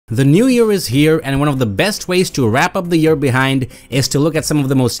The new year is here, and one of the best ways to wrap up the year behind is to look at some of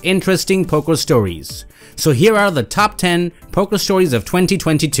the most interesting poker stories. So here are the top 10 poker stories of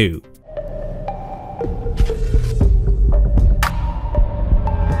 2022.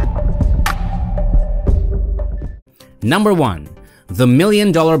 Number 1. The $1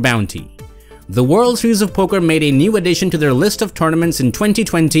 Million Bounty. The World Series of Poker made a new addition to their list of tournaments in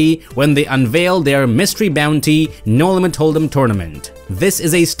 2020 when they unveiled their Mystery Bounty No Limit Hold'em tournament. This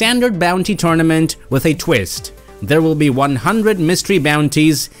is a standard bounty tournament with a twist. There will be 100 mystery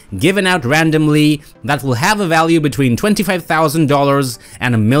bounties given out randomly that will have a value between $25,000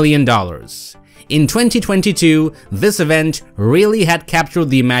 and $1 million. In 2022, this event really had captured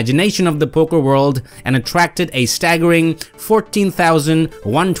the imagination of the poker world and attracted a staggering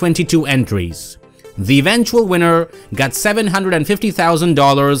 14,122 entries. The eventual winner got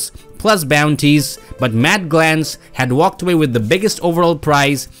 $750,000 plus bounties, but Matt Glantz had walked away with the biggest overall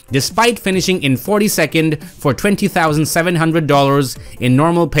prize despite finishing in 42nd for $20,700 in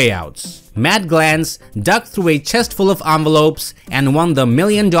normal payouts. Matt Glantz dug through a chest full of envelopes and won the $1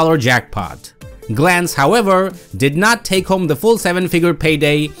 million jackpot. Glantz, however, did not take home the full 7-figure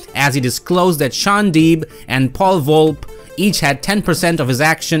payday, as he disclosed that Sean Deeb and Paul Volpe each had 10% of his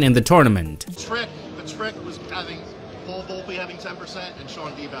action in the tournament. The trick was having Paul Volpe having 10% and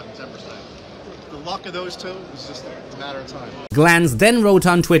Sean Deeb having 10%. The luck of those two was just a matter of time. Glantz then wrote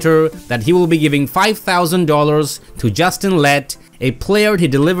on Twitter that he will be giving $5,000 to Justin Lett, a player he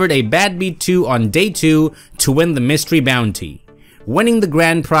delivered a bad beat to on day 2 to win the mystery bounty. Winning the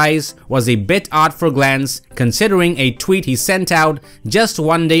grand prize was a bit odd for Glantz, considering a tweet he sent out just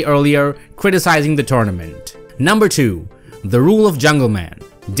one day earlier criticizing the tournament. Number 2. The Rule of Jungleman.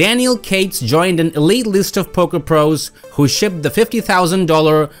 Daniel Cates joined an elite list of poker pros who shipped the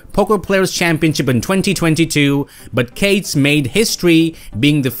 $50,000 Poker Players Championship in 2022, but Cates made history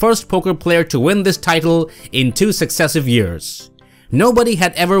being the first poker player to win this title in 2 successive years. Nobody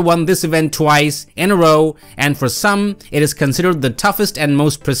had ever won this event twice in a row, and for some, it is considered the toughest and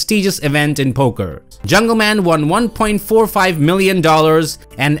most prestigious event in poker. Jungleman won $1.45 million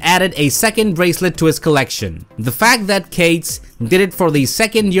and added a second bracelet to his collection. The fact that Cates did it for the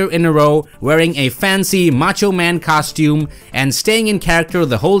 2nd year in a row wearing a fancy Macho Man costume and staying in character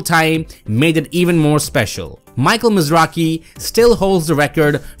the whole time made it even more special. Michael Mizrachi still holds the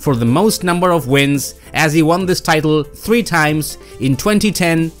record for the most number of wins, as he won this title 3 times in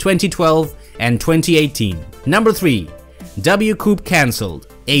 2010, 2012, and 2018. Number 3. WCOOP cancelled.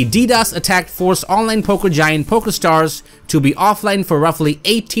 A DDoS attack forced online poker giant Pokerstars to be offline for roughly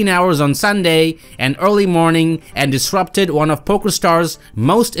 18 hours on Sunday and early morning and disrupted one of Pokerstars'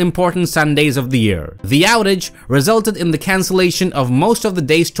 most important Sundays of the year. The outage resulted in the cancellation of most of the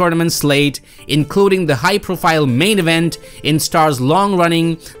day's tournament slate, including the high-profile main event in Star's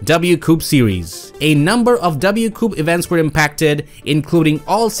long-running WCOOP series. A number of WCOOP events were impacted, including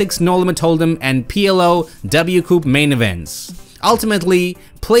all 6 No Limit Hold'em and PLO WCOOP main events. Ultimately,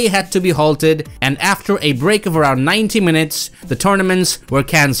 play had to be halted, and after a break of around 90 minutes, the tournaments were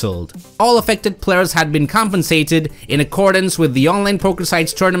cancelled. All affected players had been compensated in accordance with the online poker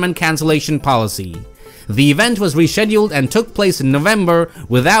site's tournament cancellation policy. The event was rescheduled and took place in November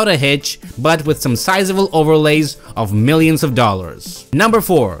without a hitch, but with some sizable overlays of millions of dollars. Number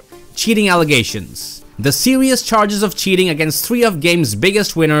 4. Cheating allegations. The serious charges of cheating against 3 of game's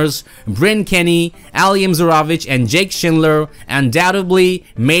biggest winners, Bryn Kenny, Ali Imzarovich, and Jake Schindler, undoubtedly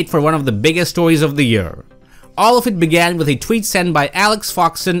made for one of the biggest stories of the year. All of it began with a tweet sent by Alex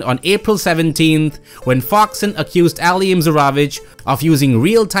Foxon on April 17th, when Foxon accused Ali Imzarovich of using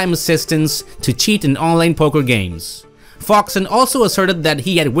real-time assistance to cheat in online poker games. Foxon also asserted that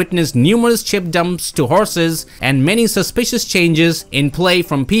he had witnessed numerous chip dumps to horses and many suspicious changes in play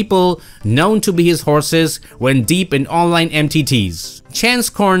from people known to be his horses when deep in online MTTs.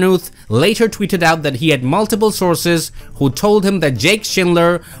 Chance Cornuth later tweeted out that he had multiple sources who told him that Jake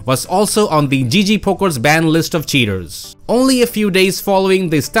Schindler was also on the GG Poker's banned list of cheaters. Only a few days following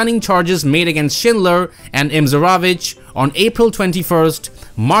the stunning charges made against Schindler and Imzarovich, on April 21st,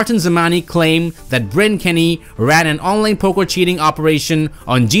 Martin Zamani claimed that Bryn Kenny ran an online poker cheating operation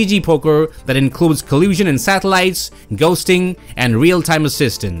on GG Poker that includes collusion in satellites, ghosting, and real-time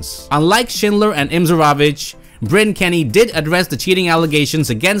assistance. Unlike Schindler and Imzarovich, Bryn Kenny did address the cheating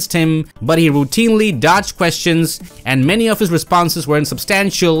allegations against him, but he routinely dodged questions, and many of his responses were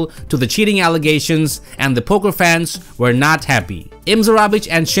insubstantial to the cheating allegations, and the poker fans were not happy. Imzarovich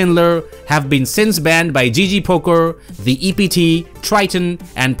and Schindler have been since banned by GG Poker, the EPT, Triton,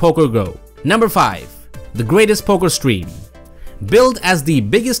 and PokerGo. Number 5. The Greatest Poker Stream. Billed as the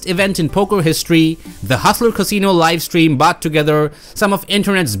biggest event in poker history, the Hustler Casino livestream brought together some of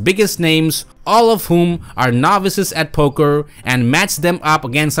internet's biggest names, all of whom are novices at poker, and matched them up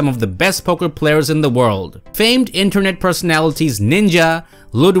against some of the best poker players in the world. Famed internet personalities Ninja,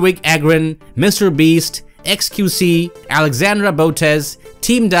 Ludwig Agren, Mr. Beast, XQC, Alexandra Botez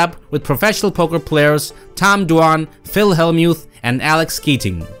teamed up with professional poker players Tom Dwan, Phil Hellmuth, and Alex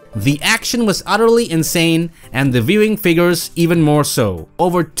Keating. The action was utterly insane, and the viewing figures even more so.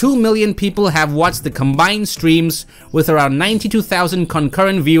 Over 2 million people have watched the combined streams, with around 92,000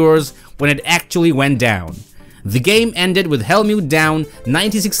 concurrent viewers when it actually went down. The game ended with Hellmuth down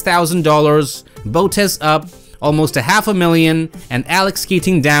 $96,000, Botez up almost $500,000, and Alex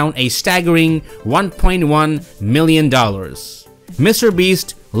Keating down a staggering $1.1 million. Mr.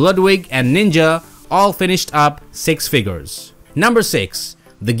 Beast, Ludwig, and Ninja all finished up 6 figures. Number 6.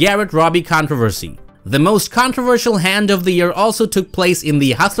 The Garrett Robbie controversy. The most controversial hand of the year also took place in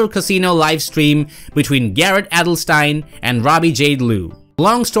the Hustler Casino livestream between Garrett Adelstein and Robbie Jade Lew.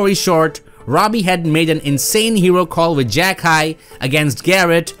 Long story short, Robbie had made an insane hero call with Jack High against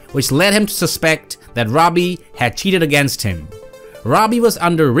Garrett, which led him to suspect that Robbie had cheated against him. Robbie was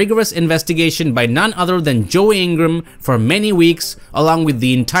under rigorous investigation by none other than Joey Ingram for many weeks, along with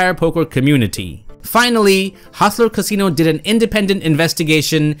the entire poker community. Finally, Hustler Casino did an independent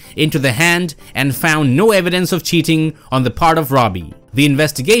investigation into the hand and found no evidence of cheating on the part of Robbie. The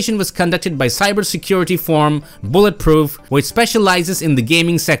investigation was conducted by cybersecurity firm Bulletproof, which specializes in the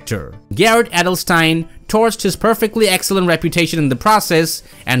gaming sector. Garrett Adelstein torched his perfectly excellent reputation in the process,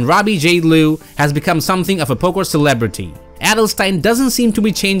 and Robbie Jade Lew has become something of a poker celebrity. Adelstein doesn't seem to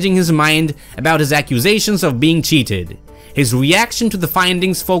be changing his mind about his accusations of being cheated. His reaction to the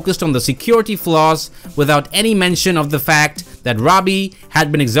findings focused on the security flaws without any mention of the fact that Robbie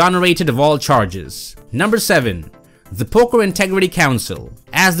had been exonerated of all charges. Number 7. The Poker Integrity Council.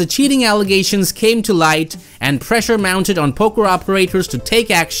 As the cheating allegations came to light and pressure mounted on poker operators to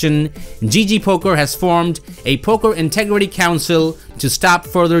take action, GG Poker has formed a Poker Integrity Council to stop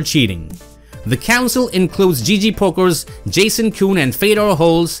further cheating. The council includes GG Poker's Jason Kuhn and Fedor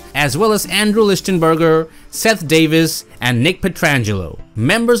Holz, as well as Andrew Lichtenberger, Seth Davis, and Nick Petrangelo.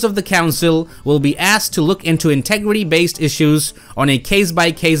 Members of the council will be asked to look into integrity-based issues on a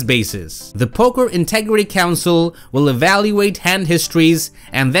case-by-case basis. The Poker Integrity Council will evaluate hand histories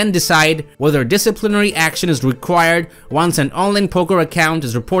and then decide whether disciplinary action is required once an online poker account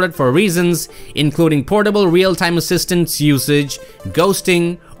is reported for reasons including portable real-time assistance usage,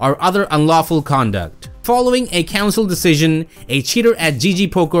 ghosting, or other unlawful conduct. Following a council decision, a cheater at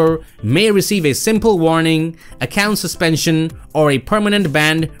GG Poker may receive a simple warning, account suspension, or a permanent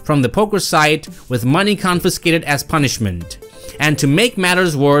ban from the poker site with money confiscated as punishment. And to make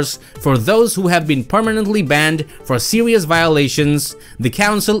matters worse, for those who have been permanently banned for serious violations, the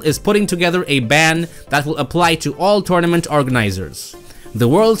council is putting together a ban that will apply to all tournament organizers. The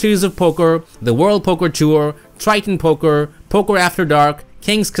World Series of Poker, the World Poker Tour, Triton Poker, Poker After Dark,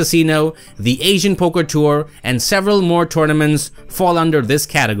 King's Casino, the Asian Poker Tour, and several more tournaments fall under this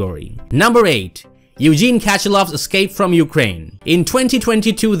category. Number 8. Eugene Katchalov's escape from Ukraine. In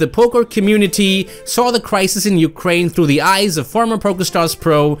 2022, the poker community saw the crisis in Ukraine through the eyes of former Pokerstars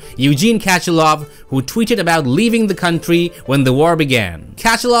pro Eugene Katchalov, who tweeted about leaving the country when the war began.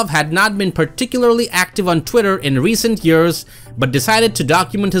 Katchalov had not been particularly active on Twitter in recent years, but decided to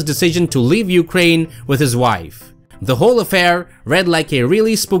document his decision to leave Ukraine with his wife. The whole affair read like a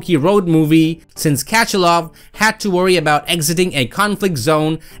really spooky road movie, since Katchalov had to worry about exiting a conflict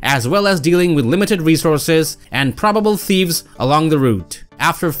zone as well as dealing with limited resources and probable thieves along the route.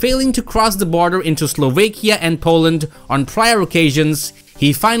 After failing to cross the border into Slovakia and Poland on prior occasions,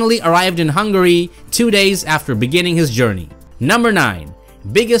 he finally arrived in Hungary 2 days after beginning his journey. Number 9.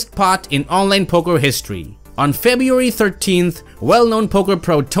 Biggest pot in online poker history. On February 13th, well-known poker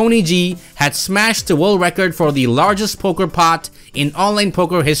pro Tony G had smashed the world record for the largest poker pot in online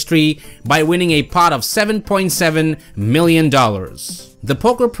poker history by winning a pot of $7.7 million. The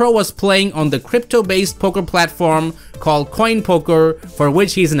poker pro was playing on the crypto-based poker platform called Coin Poker, for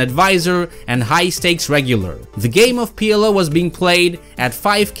which he is an advisor and high-stakes regular. The game of PLO was being played at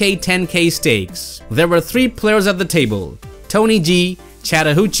 5K, 10K stakes. There were 3 players at the table: Tony G,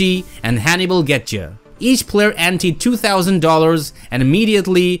 Chattahoochee, and Hannibal Getcha. Each player anteed $2,000 and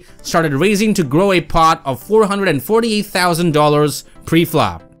immediately started raising to grow a pot of $448,000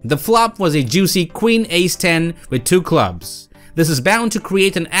 pre-flop. The flop was a juicy Queen Ace 10 with 2 clubs. This is bound to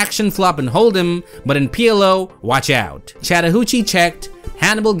create an action flop in Hold'em, but in PLO, watch out. Chattahoochee checked,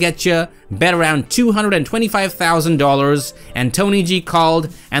 Hannibal Getcha bet around $225,000 and Tony G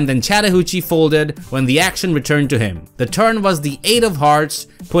called, and then Chattahoochee folded when the action returned to him. The turn was the 8 of hearts,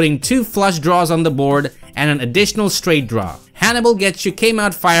 putting 2 flush draws on the board and an additional straight draw. Hannibal Getcha came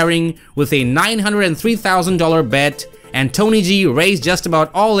out firing with a $903,000 bet, and Tony G raised just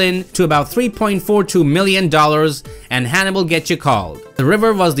about all in to about $3.42 million, and Hannibal Getcha called. The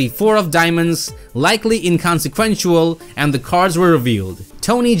river was the 4 of diamonds, likely inconsequential, and the cards were revealed.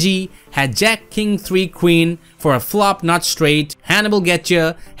 Tony G had Jack King 3 Queen for a flop not straight. Hannibal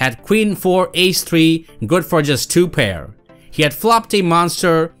Getcha had Queen 4 Ace 3, good for just 2 pair. He had flopped a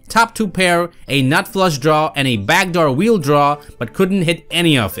monster, top 2 pair, a nut flush draw, and a backdoor wheel draw, but couldn't hit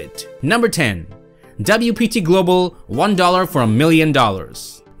any of it. Number 10. WPT Global $1 for $1 million.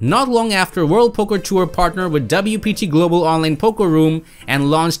 Not long after World Poker Tour partnered with WPT Global Online Poker Room and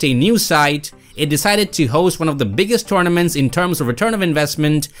launched a new site, it decided to host one of the biggest tournaments in terms of return of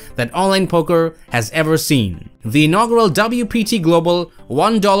investment that online poker has ever seen. The inaugural WPT Global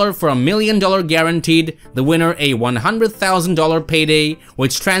 $1 for $1 million guaranteed the winner a $100,000 payday,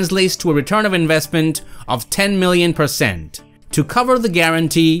 which translates to a return of investment of 10 million%. To cover the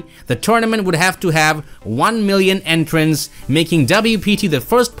guarantee, the tournament would have to have 1 million entrants, making WPT the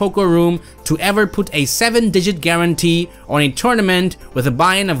first poker room to ever put a 7-digit guarantee on a tournament with a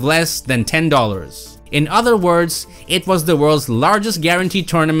buy-in of less than $10. In other words, it was the world's largest guaranteed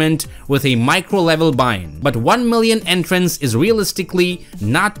tournament with a micro-level buy-in. But 1 million entrants is realistically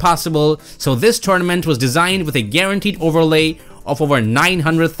not possible, so this tournament was designed with a guaranteed overlay of over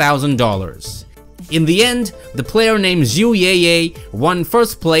 $900,000. In the end, the player named Zhu Yeye won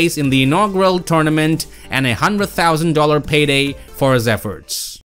first place in the inaugural tournament and a $100,000 payday for his efforts.